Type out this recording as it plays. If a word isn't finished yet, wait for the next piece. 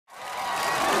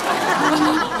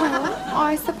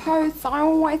I suppose I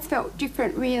always felt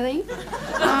different, really.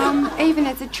 Even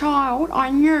as a child, I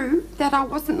knew that I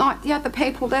wasn't like the other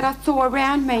people that I saw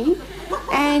around me.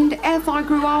 And as I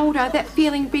grew older, that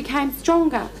feeling became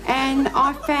stronger. And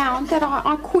I found that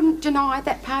I couldn't deny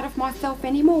that part of myself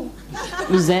anymore.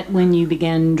 Was that when you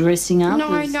began dressing up?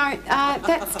 No,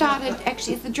 that started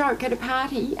actually as a joke at a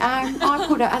party. I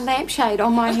put a lampshade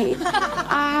on my head.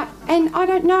 And I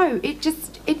don't know,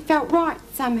 it felt right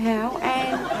somehow,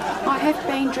 and I have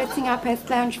been dressing up as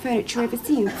lounge furniture ever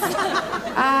since.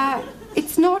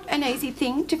 It's not an easy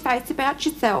thing to face about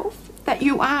yourself, that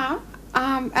you are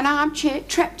an armchair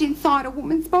trapped inside a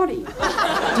woman's body.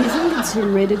 Do you think it's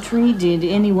hereditary? Did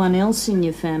anyone else in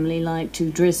your family like to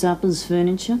dress up as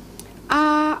furniture?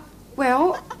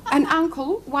 Well, an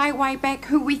uncle way back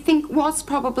who we think was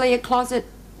probably a closet.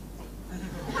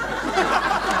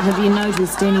 Have you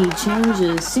noticed any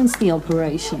changes since the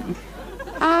operation?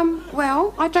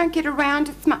 Well, I don't get around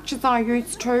as much as I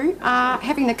used to.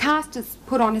 Having the casters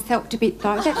put on has helped a bit,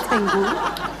 though. That's been good.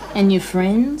 And your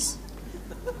friends?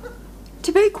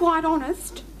 To be quite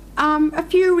honest, a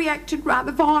few reacted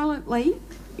rather violently,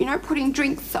 you know, putting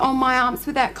drinks on my arms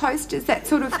without coasters, that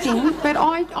sort of thing. But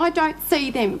I don't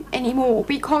see them anymore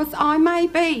because I may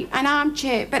be an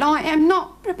armchair, but I am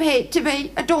not prepared to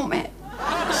be a doormat.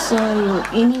 So,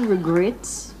 any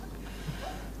regrets?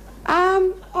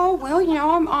 Oh, well, you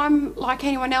know, I'm like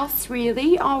anyone else,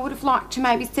 really. I would have liked to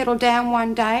maybe settle down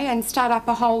one day and start up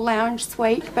a whole lounge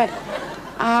suite, but,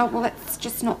 well, that's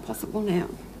just not possible now.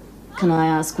 Can I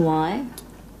ask why?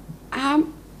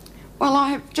 Well, I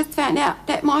have just found out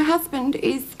that my husband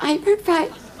is a poop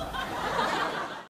face.